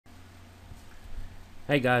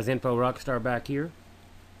Hey guys, Info Rockstar back here.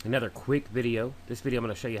 Another quick video. This video I'm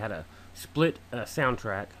going to show you how to split a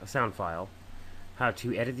soundtrack, a sound file, how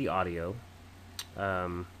to edit the audio,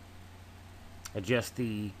 adjust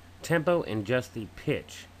the tempo and adjust the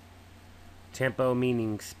pitch. Tempo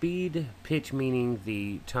meaning speed, pitch meaning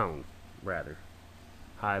the tone, rather.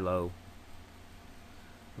 High, low.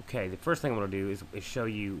 Okay, the first thing I'm going to do is show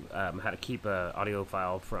you how to keep an audio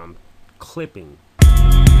file from clipping.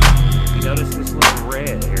 You notice this little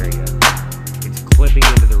red area? It's clipping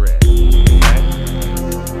into the red. Okay?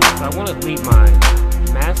 So I want to leave my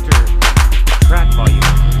master track volume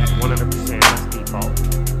at 100%. That's default.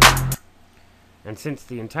 And since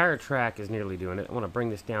the entire track is nearly doing it, I want to bring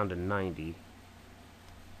this down to 90.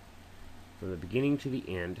 From the beginning to the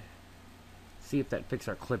end. See if that fixes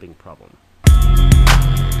our clipping problem.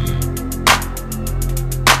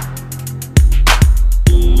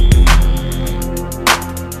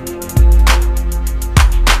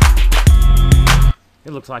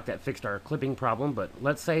 It looks like that fixed our clipping problem, but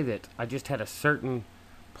let's say that I just had a certain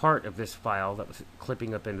part of this file that was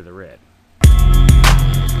clipping up into the red. Okay,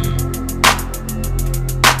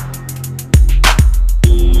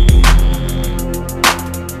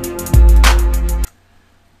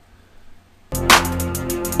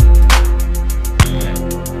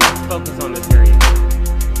 let's focus on this area.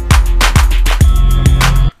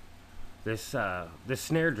 This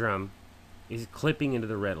snare drum is clipping into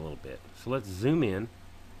the red a little bit. So let's zoom in.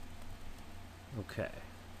 Okay.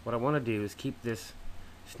 What I want to do is keep this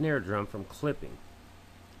snare drum from clipping.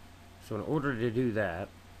 So in order to do that,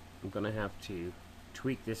 I'm going to have to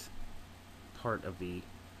tweak this part of the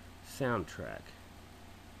soundtrack.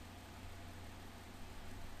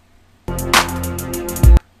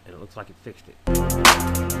 And it looks like it fixed it.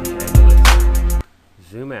 Okay, let's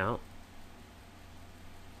zoom out.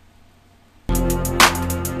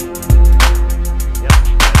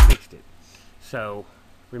 So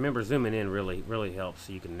remember, zooming in really helps,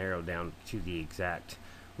 so you can narrow down to the exact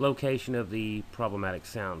location of the problematic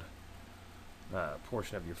sound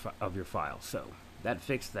portion of your file. So that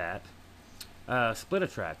fixed that. Split a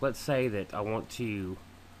track. Let's say that I want to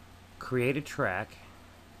create a track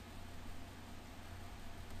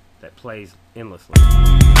that plays endlessly. Oops,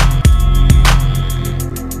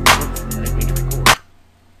 I didn't mean to record.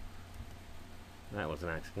 That was an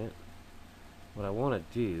accident. What I want to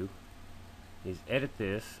do is edit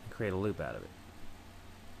this and create a loop out of it.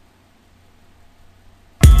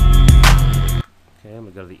 Okay, I'm going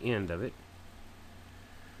to go to the end of it.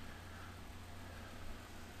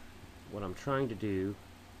 What I'm trying to do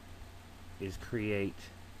is create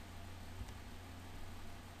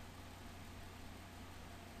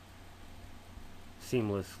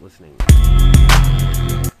seamless listening.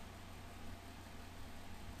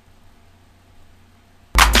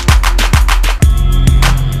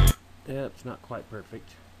 Yep, it's not quite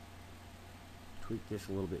perfect. Tweak this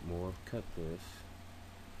a little bit more. Cut this.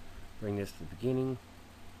 Bring this to the beginning.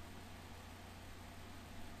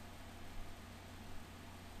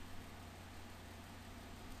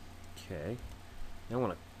 Okay. Now I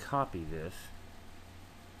want to copy this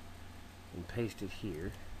and paste it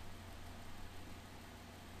here.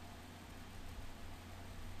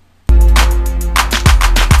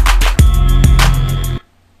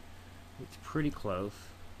 It's pretty close.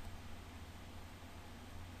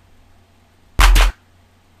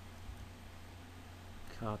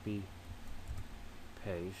 Copy,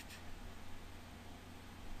 paste.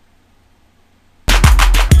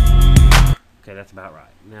 Okay, that's about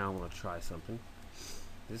right. Now I want to try something.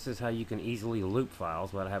 This is how you can easily loop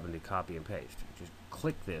files without having to copy and paste. Just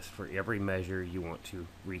click this for every measure you want to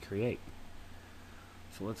recreate.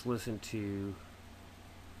 So let's listen to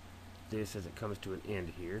this as it comes to an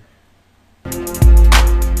end here.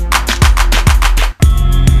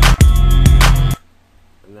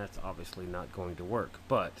 And that's obviously not going to work,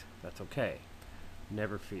 but that's okay.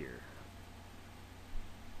 Never fear.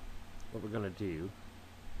 What we're going to do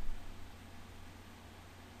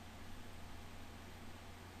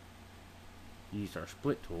use our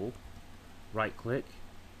split tool, right click,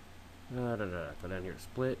 go down here to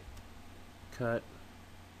split, cut,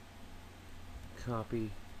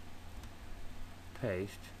 copy,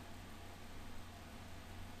 paste.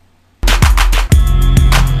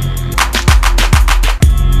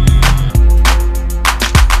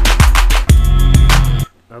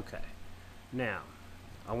 Okay, now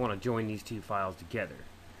I want to join these two files together.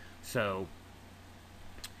 So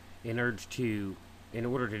in order to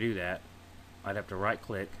do that, I'd have to right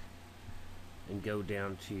click and go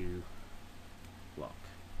down to lock.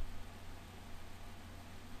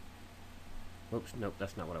 Oops, nope,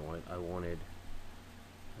 that's not what I wanted.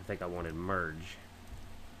 I think I wanted merge.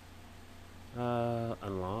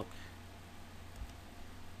 Unlock.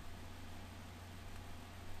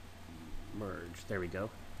 Merge. There we go.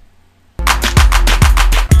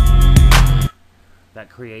 That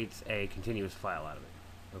creates a continuous file out of it.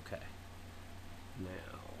 Okay.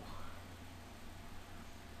 Now,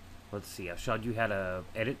 let's see. I showed you how to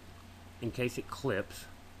edit in case it clips,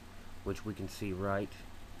 which we can see right.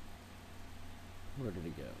 Where did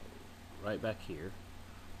it go? Right back here.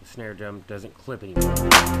 The snare drum doesn't clip anymore.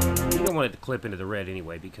 You don't want it to clip into the red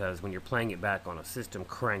anyway, because when you're playing it back on a system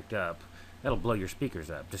cranked up, that'll blow your speakers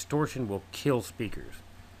up. Distortion will kill speakers,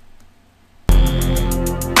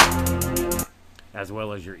 as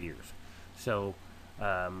well as your ears. So,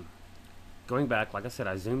 going back, like I said,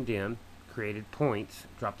 I zoomed in, created points,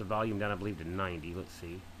 dropped the volume down, I believe, to 90. Let's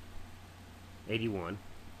see. 81.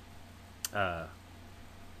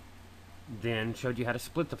 Then showed you how to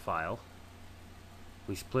split the file.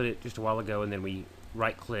 We split it just a while ago, and then we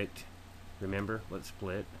right-clicked. Remember? Let's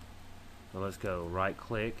split. Now let's go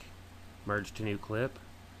right-click, merge to new clip,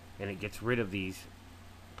 and it gets rid of these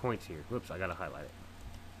points here. Whoops, I gotta highlight it.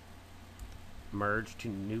 Merge to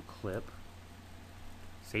new clip.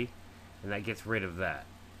 See? And that gets rid of that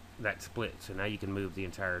split. So now you can move the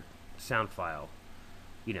entire sound file,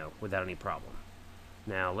 you know, without any problem.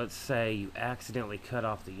 Now let's say you accidentally cut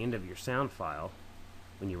off the end of your sound file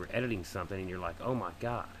when you were editing something, and you're like, oh my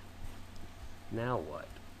god, now what?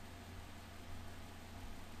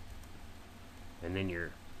 And then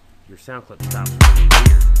your sound clip stops being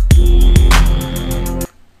weird.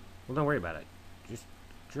 Well, don't worry about it. Just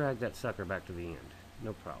drag that sucker back to the end.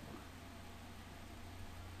 No problem.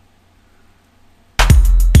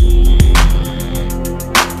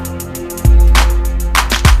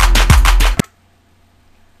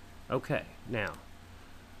 Okay, now,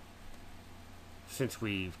 since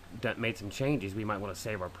we've made some changes, we might want to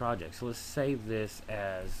save our project. So let's save this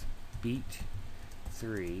as beat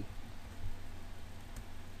 3,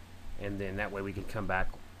 and then that way we can come back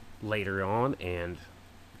later on and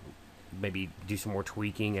maybe do some more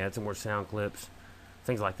tweaking, add some more sound clips,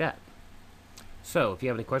 things like that. So if you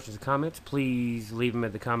have any questions or comments, please leave them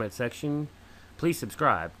in the comment section. Please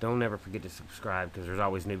subscribe. Don't ever forget to subscribe, because there's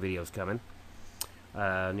always new videos coming.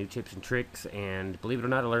 New tips and tricks, and believe it or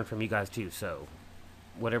not, I learn from you guys too. So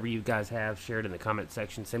whatever you guys have, share it in the comment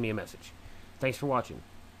section, send me a message. Thanks for watching.